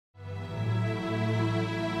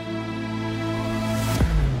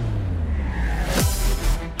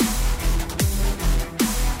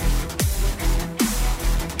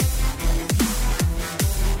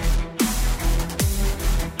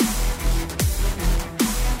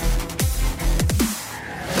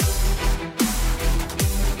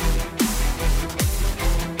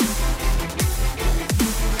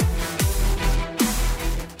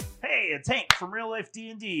Life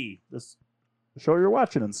D&D, this show you're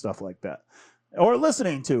watching and stuff like that, or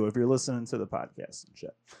listening to if you're listening to the podcast and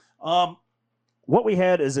shit. What we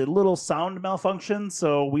had is a little sound malfunction,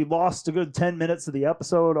 so we lost a good 10 minutes of the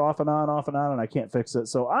episode off and on, and I can't fix it.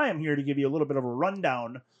 So I am here to give you a little bit of a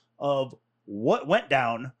rundown of what went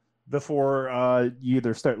down before you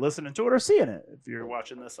either start listening to it or seeing it if you're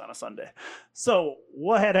watching this on a Sunday. So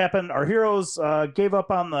what had happened, our heroes gave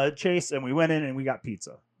up on the chase, and we went in and we got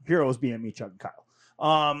pizza. Heroes being me, Chuck, and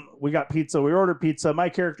Kyle. We got pizza. We ordered pizza. My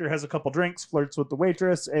character has a couple drinks, flirts with the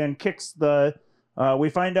waitress, and kicks the... we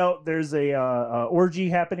find out there's a orgy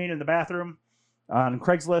happening in the bathroom on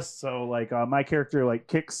Craigslist. So like my character like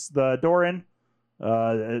kicks the door in,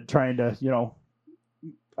 trying to, you know,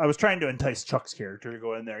 I was trying to entice Chuck's character to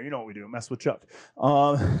go in there. You know what we do, mess with Chuck.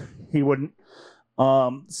 He wouldn't.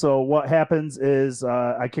 So what happens is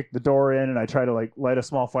I kick the door in and I try to like light a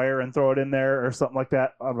small fire and throw it in there or something like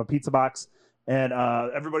that out of a pizza box. And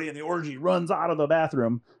everybody in the orgy runs out of the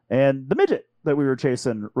bathroom, and the midget that we were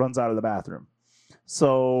chasing runs out of the bathroom.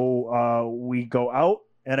 So we go out,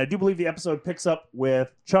 and I do believe the episode picks up with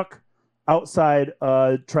Chuck outside,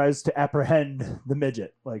 tries to apprehend the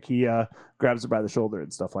midget. Like he grabs her by the shoulder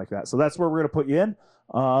and stuff like that. So that's where we're going to put you in,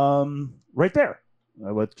 right there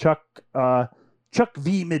with Chuck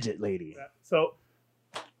v. Midget Lady. So,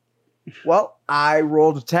 well, I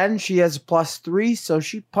rolled a 10. She has a +3, so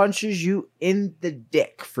she punches you in the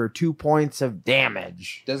dick for 2 points of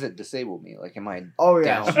damage. Does it disable me? Like, am I? Oh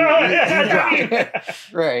yeah, down? you drop.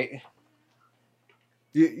 Right.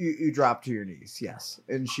 You drop to your knees, yes,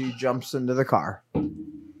 and she jumps into the car.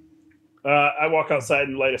 I walk outside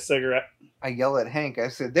and light a cigarette. I yell at Hank. I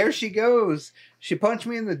said, "There she goes! She punched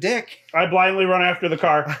me in the dick." I blindly run after the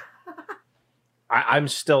car. I'm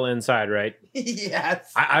still inside, right?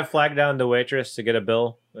 Yes. I flagged down the waitress to get a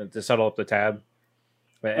bill to settle up the tab.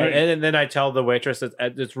 And then I tell the waitress that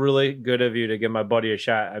it's really good of you to give my buddy a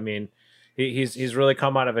shot. I mean, he's really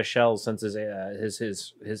come out of his shell since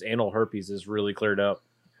his anal herpes is really cleared up.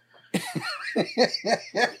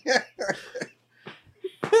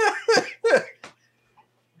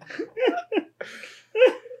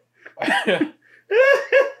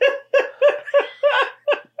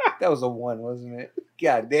 That was a 1, wasn't it?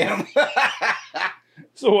 God damn.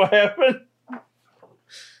 So what happened?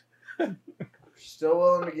 Still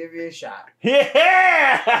willing to give you a shot.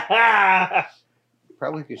 Yeah!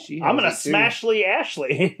 Probably because she. I'm going to smash Lee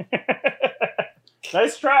Ashley.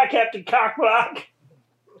 Nice try, Captain Cockblock.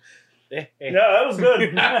 Yeah, that was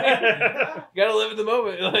good. Gotta live in the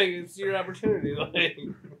moment. Like, it's your opportunity. Like,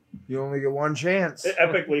 You only get one chance. It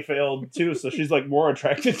epically failed, too, so she's like more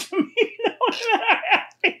attracted to me now.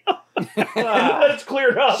 That's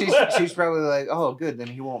cleared up. She's probably like, oh, good, then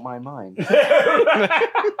he won't mind mine.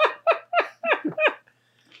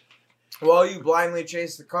 Well, you blindly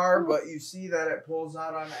chase the car, but you see that it pulls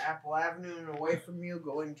out on Apple Avenue and away from you,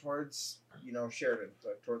 going towards, Sheridan,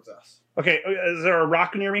 towards us. Okay, is there a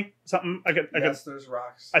rock near me? Something I could. Yes, there's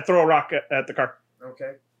rocks. I throw a rock at the car.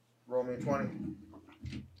 Okay, roll me a 20.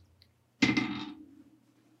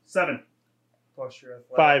 7. Plus your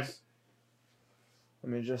athletics. 5.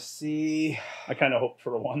 Let me just see. I kind of hoped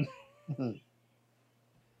for a 1.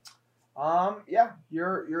 Yeah,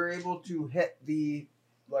 you're able to hit the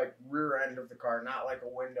rear end of the car, not like a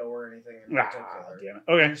window or anything in particular. Damn it.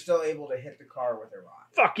 Okay. You're still able to hit the car with a rock.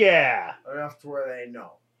 Fuck yeah! Enough to where they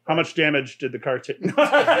know. How much damage did the car take?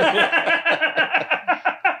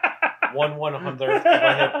 1/100th of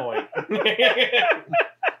a hit point.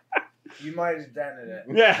 You might have dented it.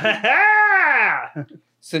 Yeah!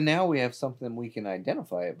 So now we have something we can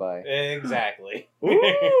identify it by. Exactly.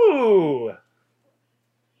 Ooh!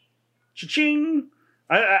 Cha-ching!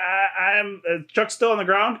 I'm Chuck's still on the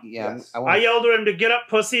ground. Yeah, Yes. I yelled to him to get up,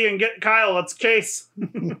 pussy, and get Kyle. Let's chase.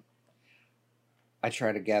 I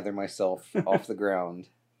try to gather myself off the ground.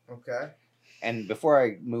 Okay. And before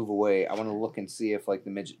I move away, I want to look and see if the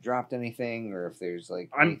midget dropped anything or if there's I'm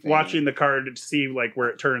anything. watching the car to see where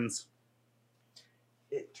it turns.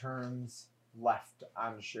 It turns left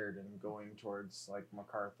on Sheridan, going towards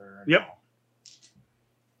MacArthur. And Yep. all.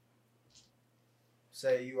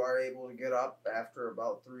 Say you are able to get up after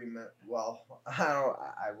about 3 minutes. Well,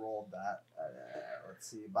 I rolled that. Let's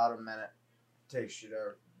see, about a minute takes you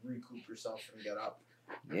to recoup yourself and get up.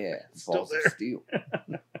 Yeah, Still balls there. of steel.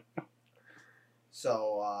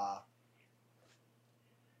 So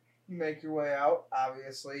you make your way out.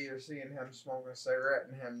 Obviously, you're seeing him smoking a cigarette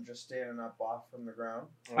and him just standing up off from the ground.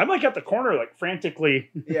 I'm at the corner, frantically,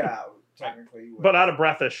 Yeah, technically you would. but out of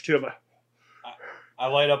breathish too. I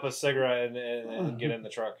light up a cigarette and get in the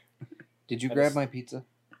truck. Did you I grab just- my pizza?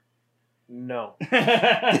 No.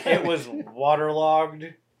 It was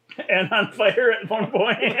waterlogged. and on fire at one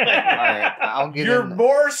point. All right, I'll get You're in.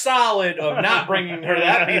 more solid of not bringing her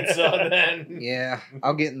that pizza than. Yeah,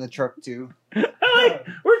 I'll get in the truck too. We're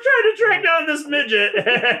trying to track down this midget.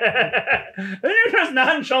 And you're just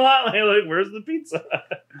nonchalantly like, where's the pizza?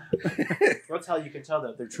 That's how you can tell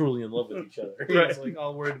that they're truly in love with each other. Right. It's like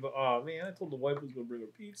all worried about, oh man, I told the wife I was going to bring her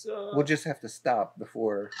pizza. We'll just have to stop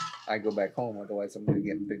before I go back home, otherwise I'm gonna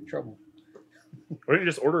get in big trouble. Or you can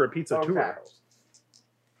just order a pizza to Okay. her house.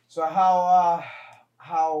 So how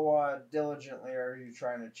diligently are you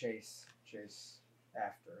trying to chase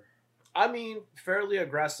after? I mean, fairly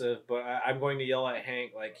aggressive, but I'm going to yell at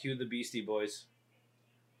Hank, like, cue the Beastie Boys.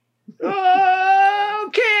 Oh,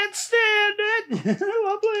 can't stand it. I'm playing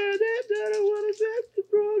that. I don't want to back the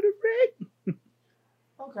brother break.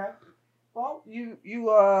 Okay. Well, you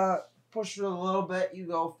push it a little bit. You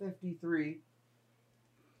go 53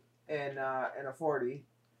 and a 40.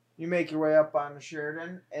 You make your way up on the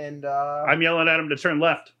Sheridan, and I'm yelling at him to turn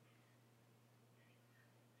left.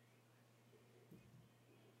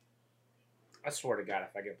 I swear to God,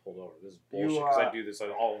 if I get pulled over, this is You, bullshit, because I do this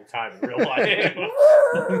all the time in real life.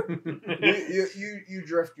 you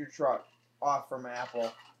drift your truck off from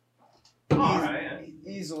Apple. Alright.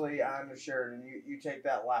 Easily on the Sheridan. You take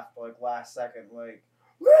that left like last second, like,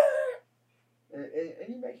 and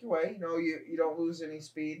you make your way. You know, you don't lose any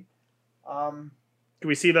speed. Do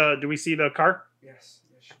we see the car? Yes,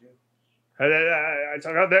 you do. I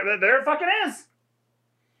talk about there it fucking is.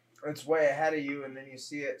 It's way ahead of you, and then you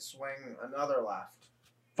see it swing another left.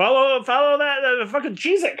 Follow that fucking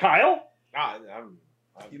cheese it, Kyle. I'm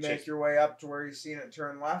You make your way up to where you've seen it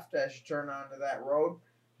turn left. As you turn onto that road,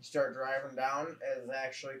 you start driving down. It's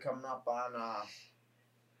actually coming up on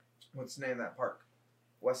what's the name of that park?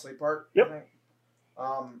 Wesley Park. Yep. I think.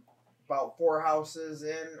 About 4 houses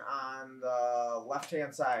in on the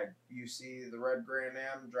left-hand side, you see the red Grand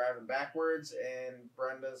Am driving backwards, and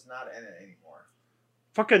Brenda's not in it anymore.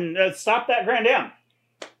 Fucking stop that Grand Am.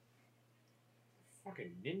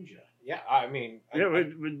 fucking ninja. Yeah, I mean, Yeah, we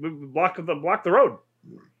block the road.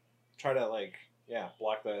 try to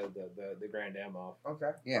block the Grand Am off.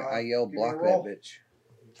 Okay. Yeah, I yell, give me block a that roll. bitch.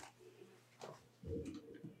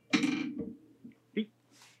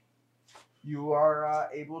 You are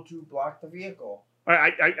able to block the vehicle.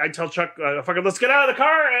 I tell Chuck, fucking let's get out of the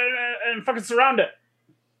car and fucking surround it.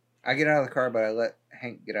 I get out of the car, but I let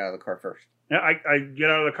Hank get out of the car first. Yeah, I get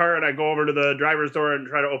out of the car and I go over to the driver's door and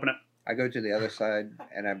try to open it. I go to the other side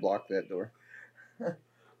and I block that door.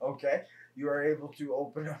 Okay. You are able to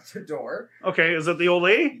open up the door. Okay, is it the old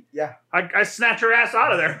lady? Yeah. I snatch her ass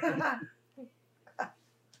out of there.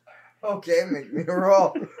 Okay, make me a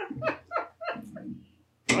roll.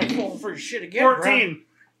 I'm falling for your shit again. 14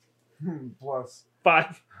 Plus.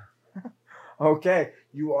 5. Okay,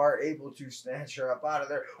 you are able to snatch her up out of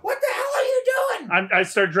there. What the hell are you doing? I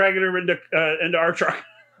start dragging her into our truck.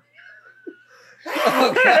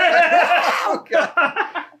 Oh, God. Oh,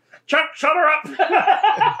 God. Chuck, shut her up.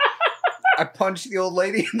 I punch the old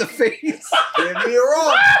lady in the face. Give me a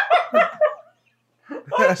roll.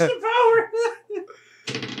 Punch the power.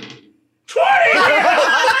 20.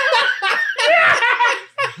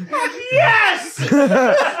 Yes.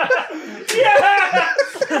 Yes. Yes.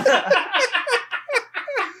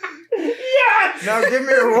 Now give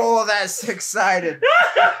me a roll that's six-sided.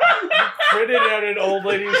 Critted at an old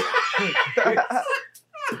lady's.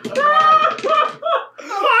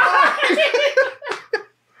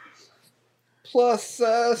 Plus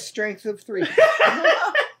strength of 3.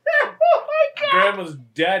 Grandma's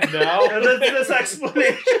dead now. And then this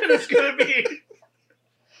explanation is going to be.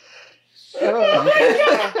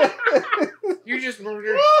 You just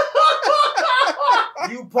murdered.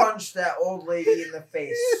 You punched that old lady in the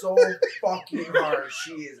face so fucking hard,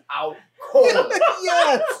 she is out cold.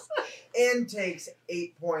 Yes. And takes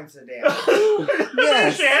 8 points of damage.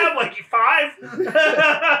 Yes. She had like 5.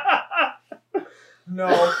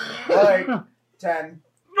 No, like 10.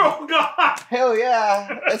 Oh God. Hell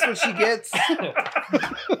yeah. That's what she gets.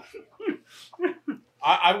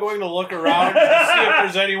 I'm going to look around and see if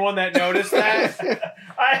there's anyone that noticed that.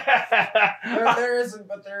 There isn't,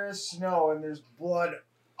 but there is snow and there's blood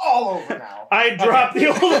all over now. I dropped the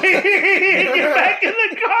old lady and get back in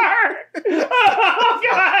the car. Oh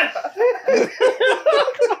God.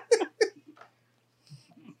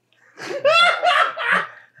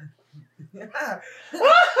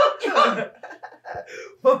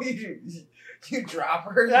 Well, you drop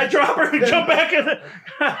her. I drop her and jump back in the.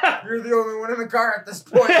 You're the only one in the car at this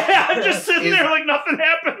point. I'm just sitting there like nothing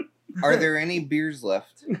happened. Are there any beers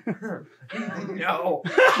left? No.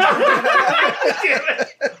 Damn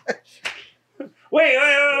it. Wait!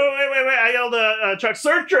 I yelled, Chuck,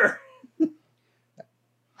 search her!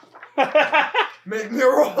 Make me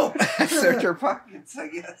roll. Search her pockets, I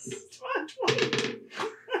guess.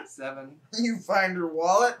 7. You find her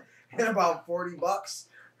wallet and about $40.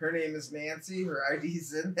 Her name is Nancy. Her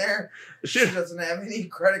ID's in there. She doesn't have any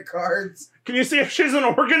credit cards. Can you see if she's an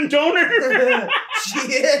organ donor? She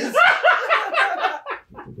is.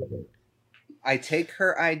 I take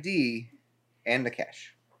her ID and the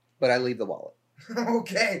cash, but I leave the wallet.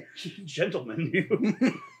 Okay. Gentlemen, you.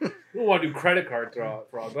 I don't want to do credit card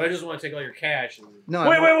fraud, but I just want to take all your cash. And... No,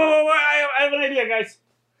 Wait! I have an idea, guys.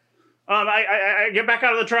 I get back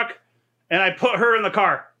out of the truck and I put her in the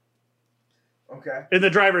car, Okay. in the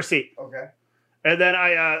driver's seat, Okay. and then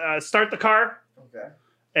I start the car Okay.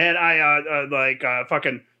 and I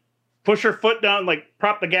fucking push her foot down, like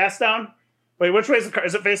prop the gas down. Wait, which way is the car?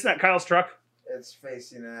 Is it facing at Kyle's truck? It's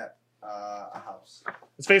facing at a house.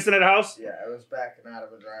 It's facing at a house. Yeah, it was backing out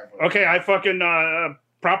of a driveway. Okay, I fucking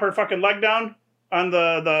prop her fucking leg down on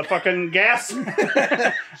the fucking gas.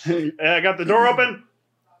 I got the door open.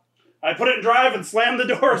 I put it in drive and slam the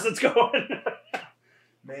door as it's going.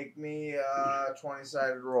 Make me a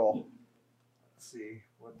 20-sided roll. Let's see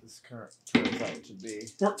what this current turns out to be.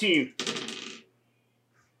 14.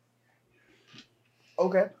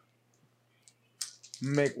 Okay.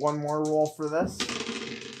 Make one more roll for this.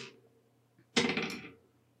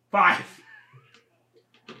 5.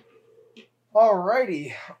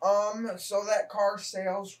 Alrighty. So that car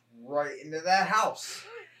sails right into that house.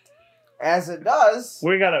 As it does.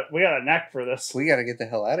 We got a neck for this. We gotta get the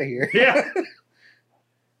hell out of here. Yeah.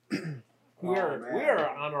 We are man.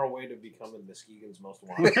 on our way to becoming Muskegon's most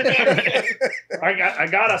wanted. I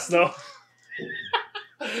got us though.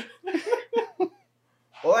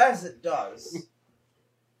 Well, as it does,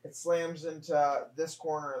 it slams into this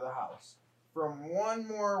corner of the house. From one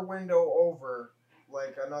more window over,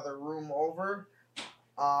 like another room over,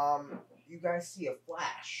 you guys see a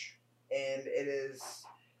flash, and it is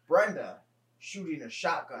Brenda shooting a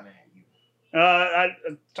shotgun at you.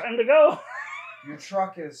 Time to go. Your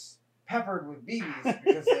truck is peppered with BBs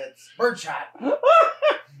because it's birdshot. Oh,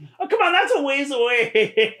 come on, that's a ways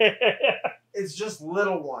away. It's just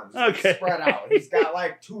little ones. Okay. It's spread out. He's got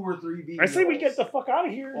like 2 or 3 BBs. I say we get the fuck out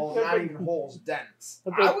of here. Well, not even holes, dents.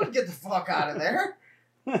 I would get the fuck out of there.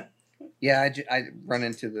 Yeah, I run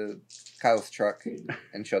into the Kyle's truck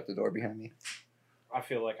and shut the door behind me. I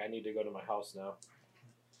feel like I need to go to my house now.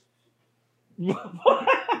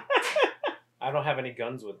 I don't have any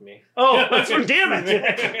guns with me. Oh, that's for damage.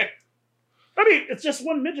 I mean, it's just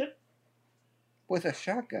one midget. With a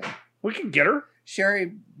shotgun. We can get her.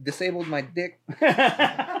 Sherry disabled my dick.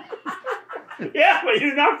 Yeah, but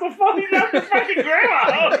you knocked the fucking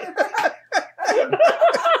grandma out.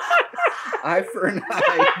 Eye for an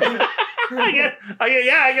eye.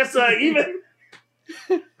 I guess even.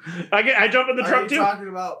 I jump in the Are truck you too. talking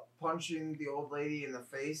about punching the old lady in the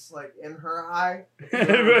face, like in her eye?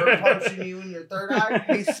 Her punching you in your third eye?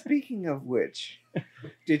 Hey, speaking of which,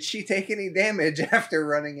 did she take any damage after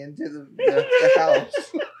running into the house?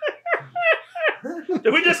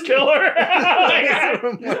 Did we just kill her? That's what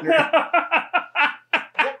I'm wondering. Yep,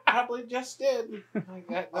 probably just did.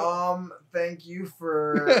 Thank you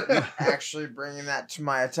for actually bringing that to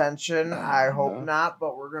my attention. I hope not,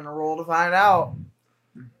 but we're gonna roll to find out.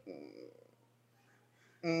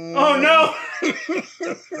 Oh no!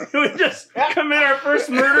 We just commit our first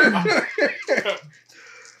murder.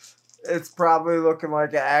 It's probably looking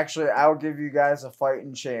like it. Actually, I'll give you guys a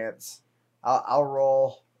fighting chance. I'll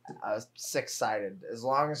roll 6-sided, as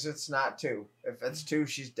long as it's not 2. If it's 2,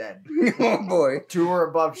 she's dead. Oh boy. 2 or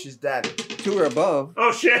above, she's dead. 2 or above.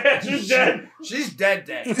 Oh shit! She's dead. She's dead.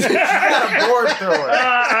 She's got a board through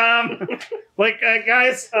her.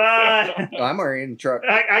 Guys, Oh, I'm already in the truck.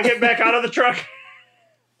 I get back out of the truck.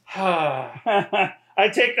 I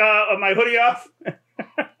take my hoodie off.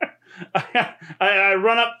 I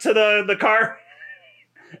run up to the car,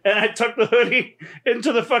 and I tuck the hoodie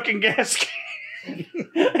into the fucking gas can.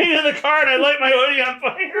 Into the car, and I light my hoodie on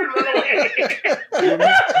fire and run away.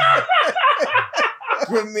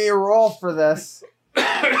 Give me a roll for this.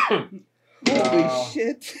 Holy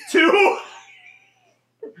shit. 2.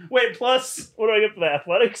 Wait, plus what do I get for the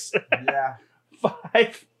athletics? Yeah.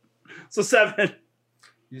 5. So 7.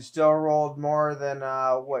 You still rolled more than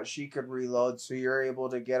what she could reload, so you're able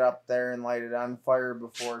to get up there and light it on fire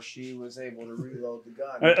before she was able to reload the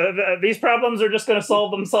gun. These problems are just going to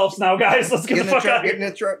solve themselves now, guys. Let's get the fuck out of Get here.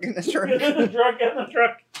 in the truck. Get in the truck. Get in the truck. Get in the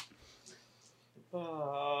truck.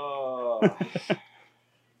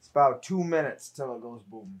 It's about 2 minutes till it goes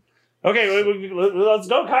boom. Okay, let's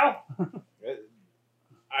go, Kyle.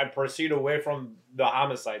 I proceed away from the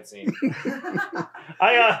homicide scene.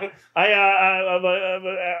 I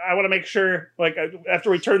want to make sure, like, after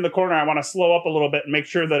we turn the corner, I want to slow up a little bit and make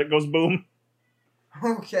sure that it goes boom.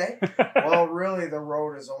 Okay. Well, really, the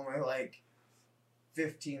road is only like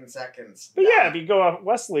 15 seconds. But yeah, if you go off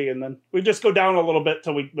Wesley and then we just go down a little bit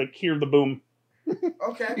till we like hear the boom.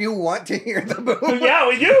 Okay. You want to hear the boom? Yeah,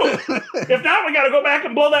 we do. If not, we got to go back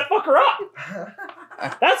and blow that fucker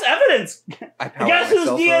up. That's evidence. I power Guess whose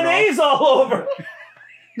myself DNA's all over? off.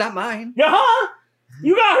 Not mine. Yeah,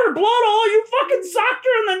 you got her blood all. You fucking socked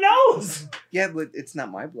her in the nose. Yeah, but it's not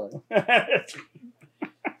my blood.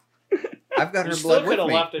 I've got You her still blood could with have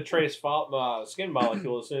me. left a trace skin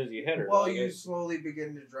molecule as soon as you hit her. Well, Like, you slowly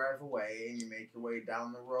begin to drive away, and you make your way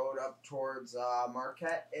down the road up towards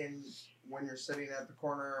Marquette. And when you're sitting at the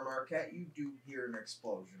corner of Marquette, you do hear an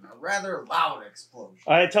explosion, a rather loud explosion.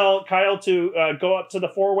 I tell Kyle to go up to the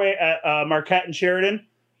four-way at Marquette and Sheridan,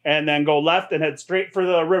 and then go left and head straight for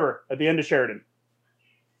the river at the end of Sheridan.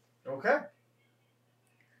 Okay.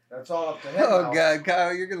 That's all up to him. Oh now. God,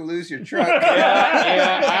 Kyle, you're gonna lose your truck. yep,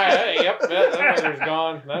 that mother's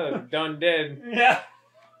gone. That is done dead. Yeah,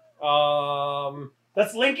 Um,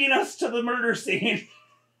 that's linking us to the murder scene.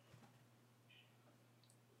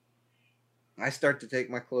 I start to take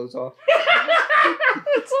my clothes off.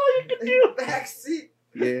 That's all you can do. Back seat.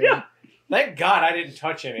 Yeah. thank God I didn't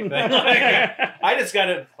touch anything. Like, I just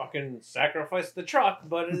gotta fucking sacrifice the truck,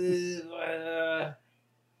 but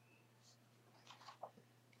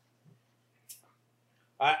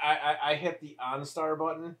I hit the OnStar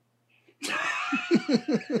button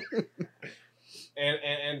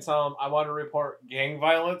and tell them I want to report gang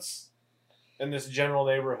violence in this general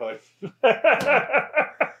neighborhood.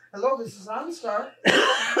 Hello, this is OnStar.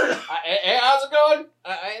 Hey, how's it going?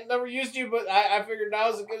 I ain't never used you, but I figured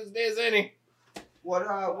now's as good a day as any.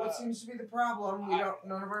 What seems to be the problem?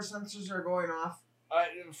 None of our sensors are going off. I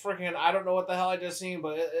don't know what the hell I just seen,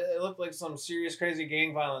 but it looked like some serious, crazy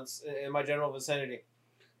gang violence in my general vicinity.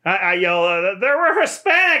 I yell, there were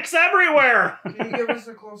Hispanics everywhere. Can you give us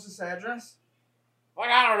the closest address? Like,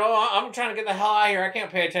 I don't know. I'm trying to get the hell out of here. I can't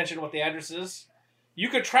pay attention to what the address is. You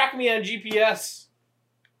could track me on GPS.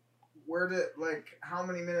 How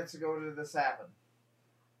many minutes ago did this happen?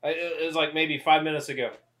 It was like maybe 5 minutes ago.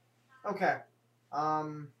 Okay.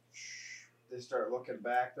 They start looking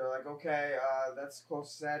back. They're like, okay, that's the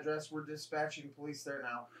closest address. We're dispatching police there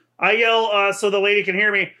now. I yell so the lady can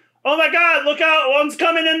hear me. Oh my God, look out, one's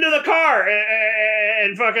coming into the car.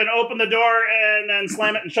 And fucking open the door and then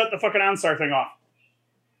slam it and shut the fucking OnStar thing off.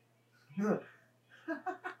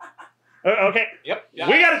 Okay. Yep. Yeah.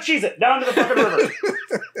 We gotta cheese it down to the fucking river.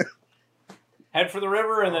 Head for the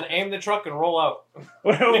river and then aim the truck and roll out.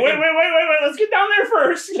 Wait. Let's get down there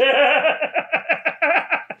first.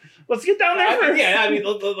 Let's get down there first. Yeah, I mean,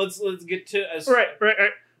 let's get to us. Right.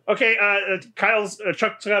 Okay, Kyle's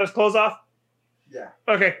Chuck's got his clothes off. Yeah.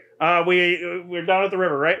 Okay, we're down at the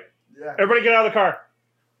river, right? Yeah. Everybody get out of the car.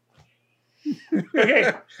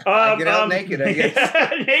 Okay. I get out naked, I guess.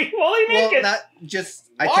 Fully Well, naked. not just.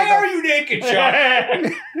 Why are you naked,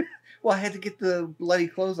 Chuck? Well, I had to get the bloody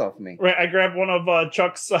clothes off me. Right, I grabbed one of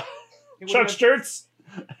Chuck's shirts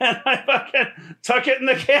and I fucking tuck it in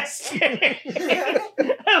the gas tank and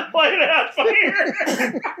light it on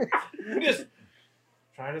fire. Just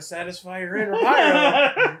trying to satisfy your inner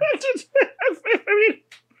pyro.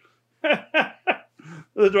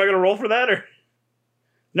 Do I got to roll for that or?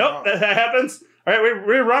 Nope, No. that happens. All right,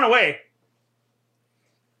 we run away.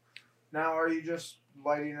 Now, are you just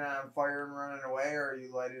lighting it on fire and running away, or are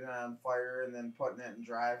you lighting it on fire and then putting it in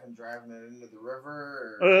drive and driving it into the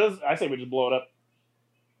river? Or... I say we just blow it up.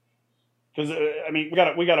 Because I mean,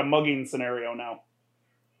 we got a mugging scenario now.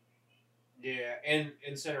 Yeah, and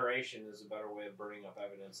incineration is a better way of burning up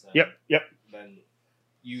evidence than Yep. Then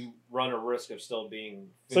you run a risk of still being.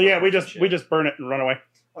 So yeah, we just burn it and run away.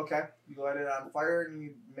 Okay, you light it on fire and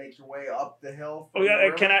you make your way up the hill. Oh yeah,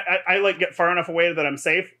 can I like get far enough away that I'm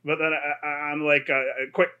safe? But then I'm like,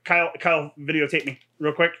 quick, Kyle, videotape me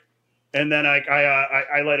real quick, and then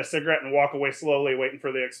I light a cigarette and walk away slowly, waiting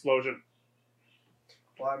for the explosion.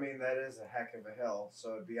 Well, I mean, that is a heck of a hill,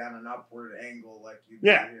 so it'd be on an upward angle like you.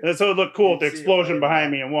 Yeah, so it looked cool with the You'd see it explosion right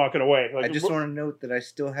behind now. me and walking away. Like, I just want to note that I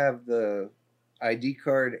still have the ID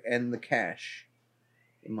card and the cash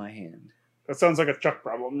in my hand. That sounds like a Chuck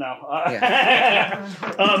problem now. Yeah.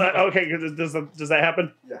 Okay, does that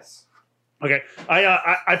happen? Yes. Okay,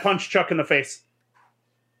 I punch Chuck in the face.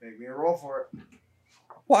 Make me a roll for it.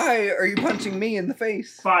 Why are you punching me in the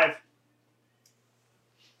face? 5.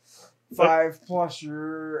 5 plus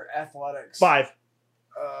your athletics. 5.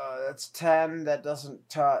 That's 10. That doesn't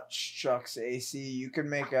touch Chuck's AC. You can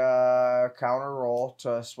make a counter roll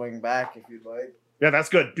to swing back if you'd like. Yeah, that's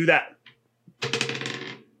good. Do that.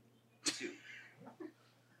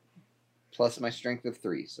 Plus my strength of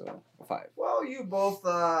 3, so 5. Well, you both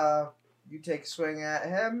you take a swing at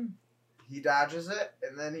him. He dodges it,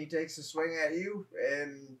 and then he takes a swing at you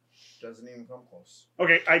and doesn't even come close.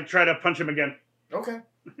 Okay, I try to punch him again. Okay.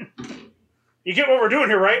 You get what we're doing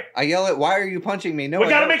here, right? I yell at, why are you punching me? No, We I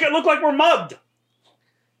gotta don't. make it look like we're mugged.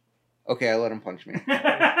 Okay, I let him punch me. No,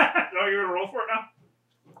 you're gonna roll for it now?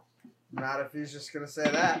 Not if he's just gonna say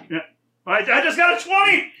that. I just got a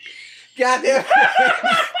 20! God damn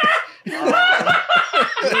Do you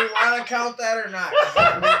want to count that or not? 'Cause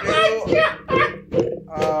if we do,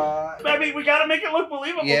 I mean, we gotta make it look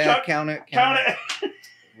believable, Yeah, Chuck. count it. Count it.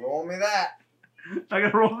 roll me that. I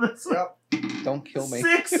gotta roll this. Yep. Don't kill me.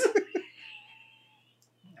 6.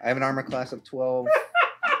 I have an armor class of 12.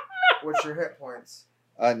 What's your hit points?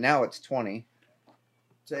 Now it's 20.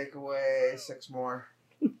 Take away 6 more.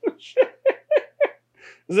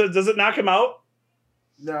 Does it knock him out?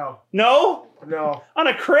 No. No? No. On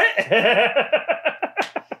a crit?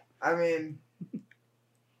 I mean,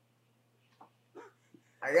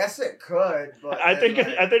 I guess it could, but I then,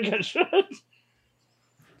 think it should.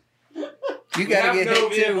 You You gotta have get no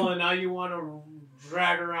hit vehicle, too. and now you want to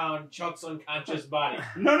drag around Chuck's unconscious body.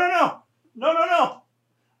 No.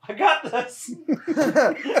 I got this.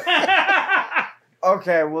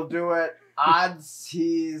 Okay, we'll do it. Odds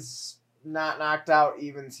he's not knocked out,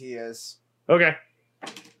 evens he is. Okay.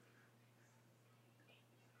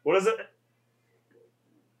 What is it?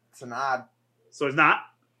 It's an odd. So he's not?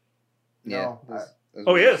 Yeah. No, that's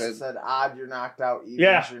Oh, what he it is. I says. said odd, you're knocked out, evens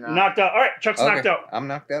Yeah, you're not. knocked out. All right, Chuck's knocked Okay, out. I'm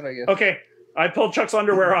knocked out, I guess. Okay, I pulled Chuck's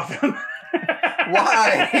underwear off him.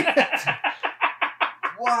 Why?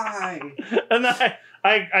 Why? And then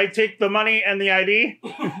I take the money and the ID.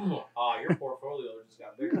 Oh, your portfolio just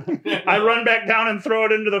got bigger. I run back down and throw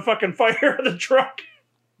it into the fucking fire of the truck.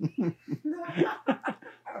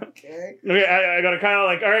 Okay. Okay, I gotta Kyle,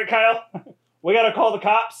 like, all right, Kyle, we gotta call the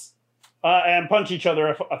cops and punch each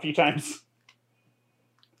other a few times.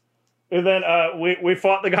 And then we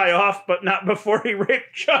fought the guy off, but not before he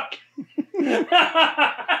raped Chuck.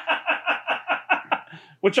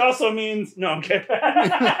 Which also means no, I'm kidding.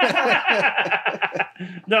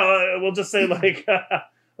 No, we'll just say like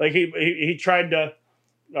he tried to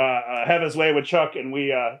have his way with Chuck, and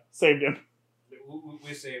we saved him.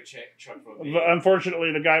 We saved Chuck from But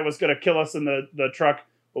unfortunately, the guy was going to kill us in the truck,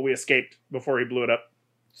 but we escaped before he blew it up.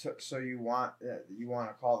 So you want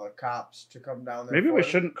to call the cops to come down there? Maybe for we it?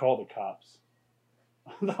 shouldn't call the cops.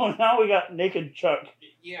 No, now we got naked Chuck.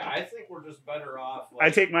 Yeah, I think we're just better off. I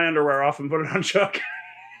take my underwear off and put it on Chuck.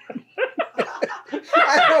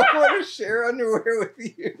 I don't want to share underwear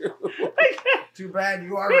with you. Too bad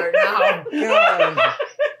you are right now. God.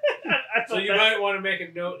 I So thought you that- might want to make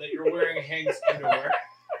a note that you're wearing Hank's underwear.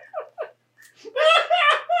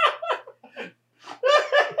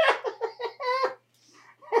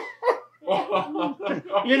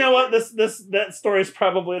 You know what? That story's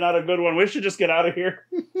probably not a good one. We should just get out of here.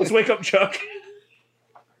 Let's wake up Chuck.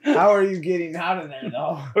 How are you getting out of there,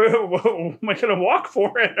 though? We're making a walk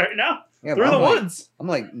for it right now Yeah, through but the I'm like- woods. I'm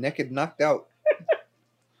like naked, knocked out.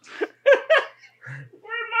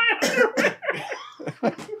 Where my underwear?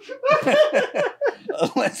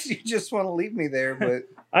 Unless you just want to leave me there, but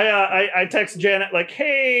I text Janet like,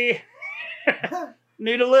 "Hey,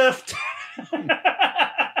 need a lift."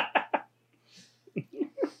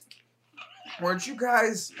 Weren't you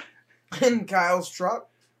guys in Kyle's truck?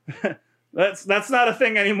 That's not a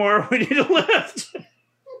thing anymore. We need a lift.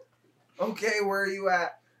 Okay, where are you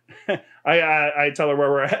at? I tell her where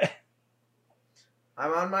we're at.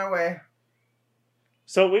 I'm on my way.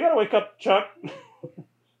 So we gotta wake up Chuck.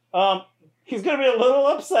 He's gonna be a little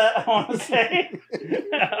upset, I want to say,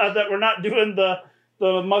 that we're not doing the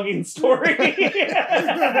mugging story. You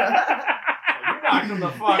knocked him the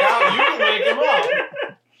fuck out. You can wake him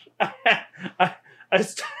up.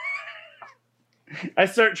 I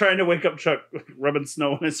start trying to wake up Chuck, rubbing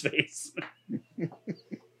snow in his face.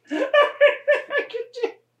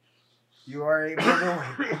 You are able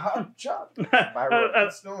to wake up Chuck by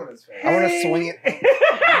rubbing snow in his face. I want to swing it.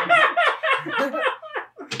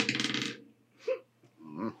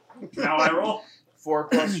 Now I roll. 4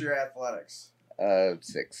 plus your athletics.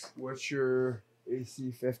 6. What's your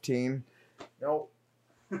AC 15? Nope.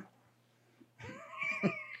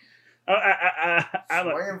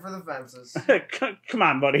 I'm Swinging for the fences. Come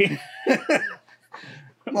on, buddy.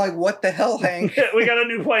 I'm like, what the hell, Hank? We got a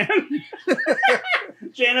new plan.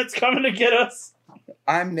 Janet's coming to get us.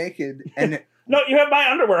 I'm naked, and No, you have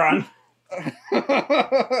my underwear on.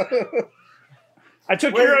 I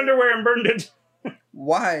took your underwear and burned it.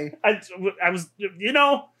 Why? I was,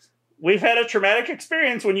 we've had a traumatic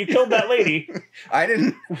experience when you killed that lady. I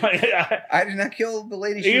did not kill the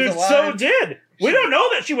lady. She was alive. so did. We don't know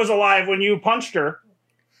that she was alive when you punched her.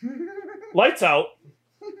 Lights out.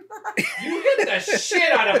 You hit the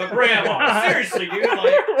shit out of a grandma. Seriously, dude.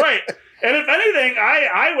 Like, Right. And if anything,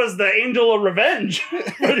 I was the angel of revenge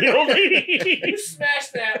for the old lady. you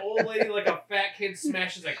smashed that old lady like a fat kid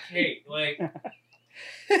smashes a cake. Like,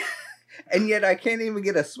 And yet I can't even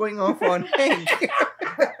get a swing off on Hank.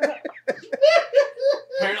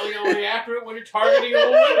 apparently only after it when you're targeting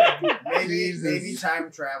old women. Maybe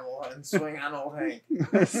time travel and swing on old Hank.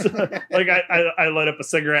 So, like I light up a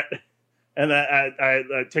cigarette, and then I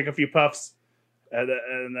take a few puffs, and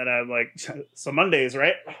then I'm like, so Mondays,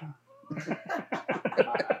 right?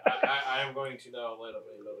 I am going to now light up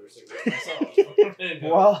another cigarette myself.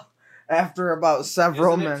 Well, after about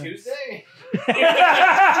several Isn't it minutes. Tuesday?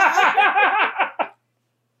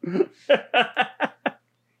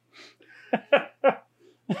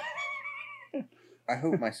 I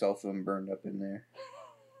hope my cell phone burned up in there.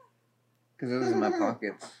 Because it was in my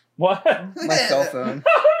pockets. What? My cell phone.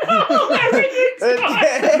 Everything's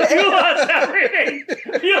gone. You lost everything.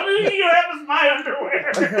 You have is my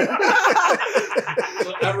underwear.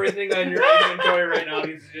 So everything on your inventory right now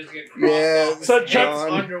needs to just get crossed Yeah, off. So Hank's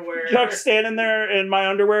Chuck's- underwear. Chuck's standing there in my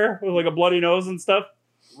underwear with like a bloody nose and stuff.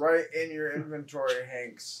 Right in your inventory,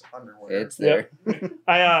 Hank's underwear. It's there.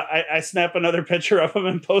 I snap another picture of him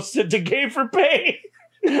and post it to Gay for Pay.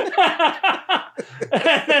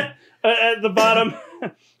 At the bottom,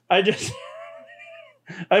 I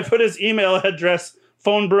put his email address.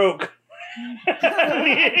 Phone broke.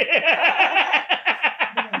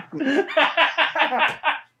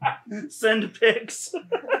 Send pics.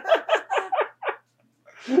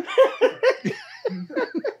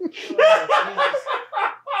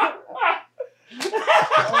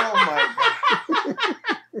 Oh my god.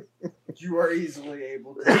 You are easily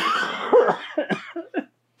able to.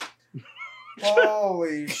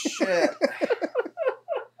 Holy shit.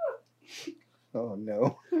 Oh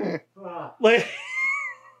no. Like,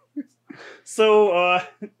 so,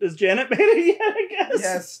 has Janet made it yet, I guess?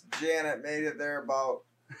 Yes, Janet made it there about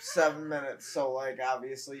 7 minutes, so like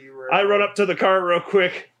obviously you were. I run up to the car real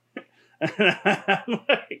quick. And I'm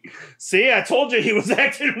like, see, I told you he was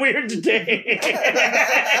acting weird today.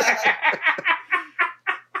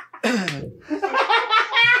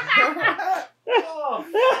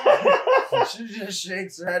 She just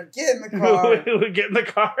shakes her head. Get in the car. We get in the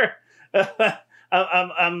car.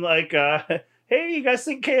 I'm like, hey, you guys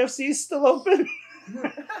think KFC's still open?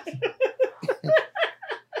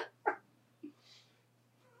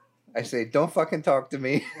 I say, don't fucking talk to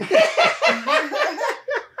me.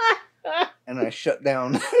 And I shut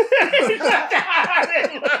down.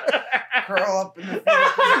 Curl up in the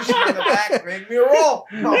fetal position in the back. Make me roll.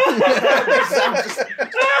 No.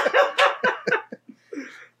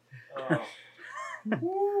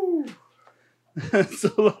 Oh.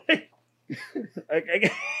 So like,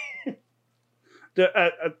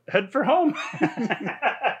 head for home.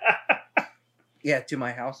 Yeah, to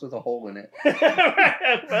my house with a hole in it.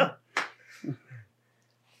 Well,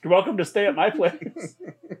 you're welcome to stay at my place.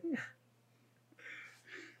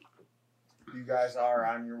 You guys are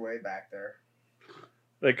on your way back there.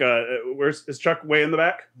 Like, is Chuck way in the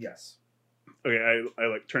back? Yes. Okay, I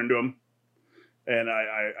like turn to him, and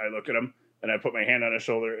I look at him, and I put my hand on his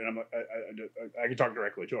shoulder, and I'm like, I can talk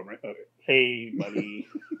directly to him, right? Okay. Hey, buddy.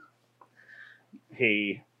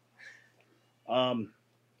 Hey. I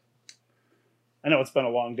know it's been a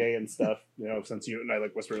long day and stuff, since you and I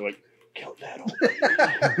like whisper like, kill that old lady.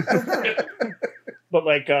 But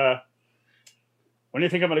like, when do you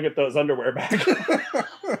think I'm gonna get those underwear back?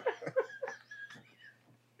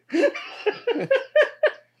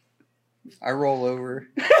 I roll over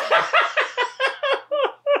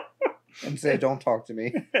and say, don't talk to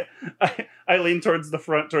me. I lean towards the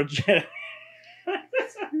front, towards Janet. I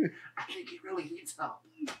think he really needs help.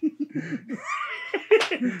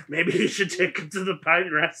 Maybe you should take him to the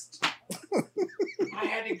Pine Rest. I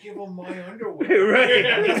had to give him my underwear.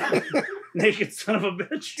 Right. Naked son of a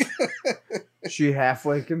bitch. She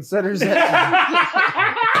halfway considers it.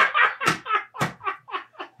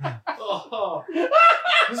 Oh.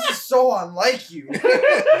 This is so unlike you. He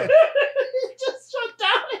just shut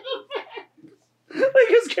down in the back. Like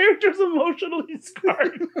his character's emotionally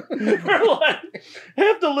scarred. For like,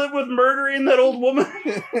 have to live with murdering that old woman.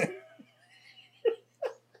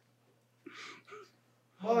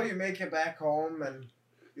 Well, you make it back home and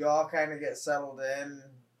you all kind of get settled in.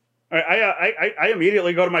 I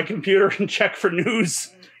immediately go to my computer and check for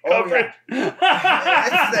news coverage.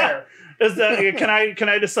 It's there. Is that can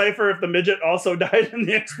I decipher if the midget also died in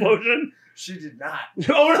the explosion? She did not.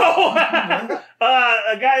 Oh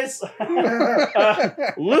no, guys,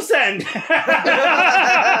 loose end. I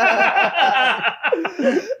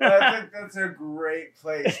think that's a great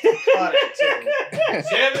place to cut it to.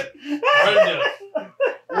 Damn it, Brenda.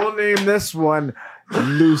 We'll name this one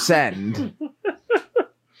Loose End.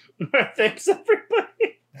 Thanks,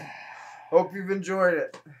 everybody. Hope you've enjoyed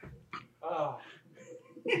it. Oh.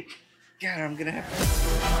 God, I'm gonna have to.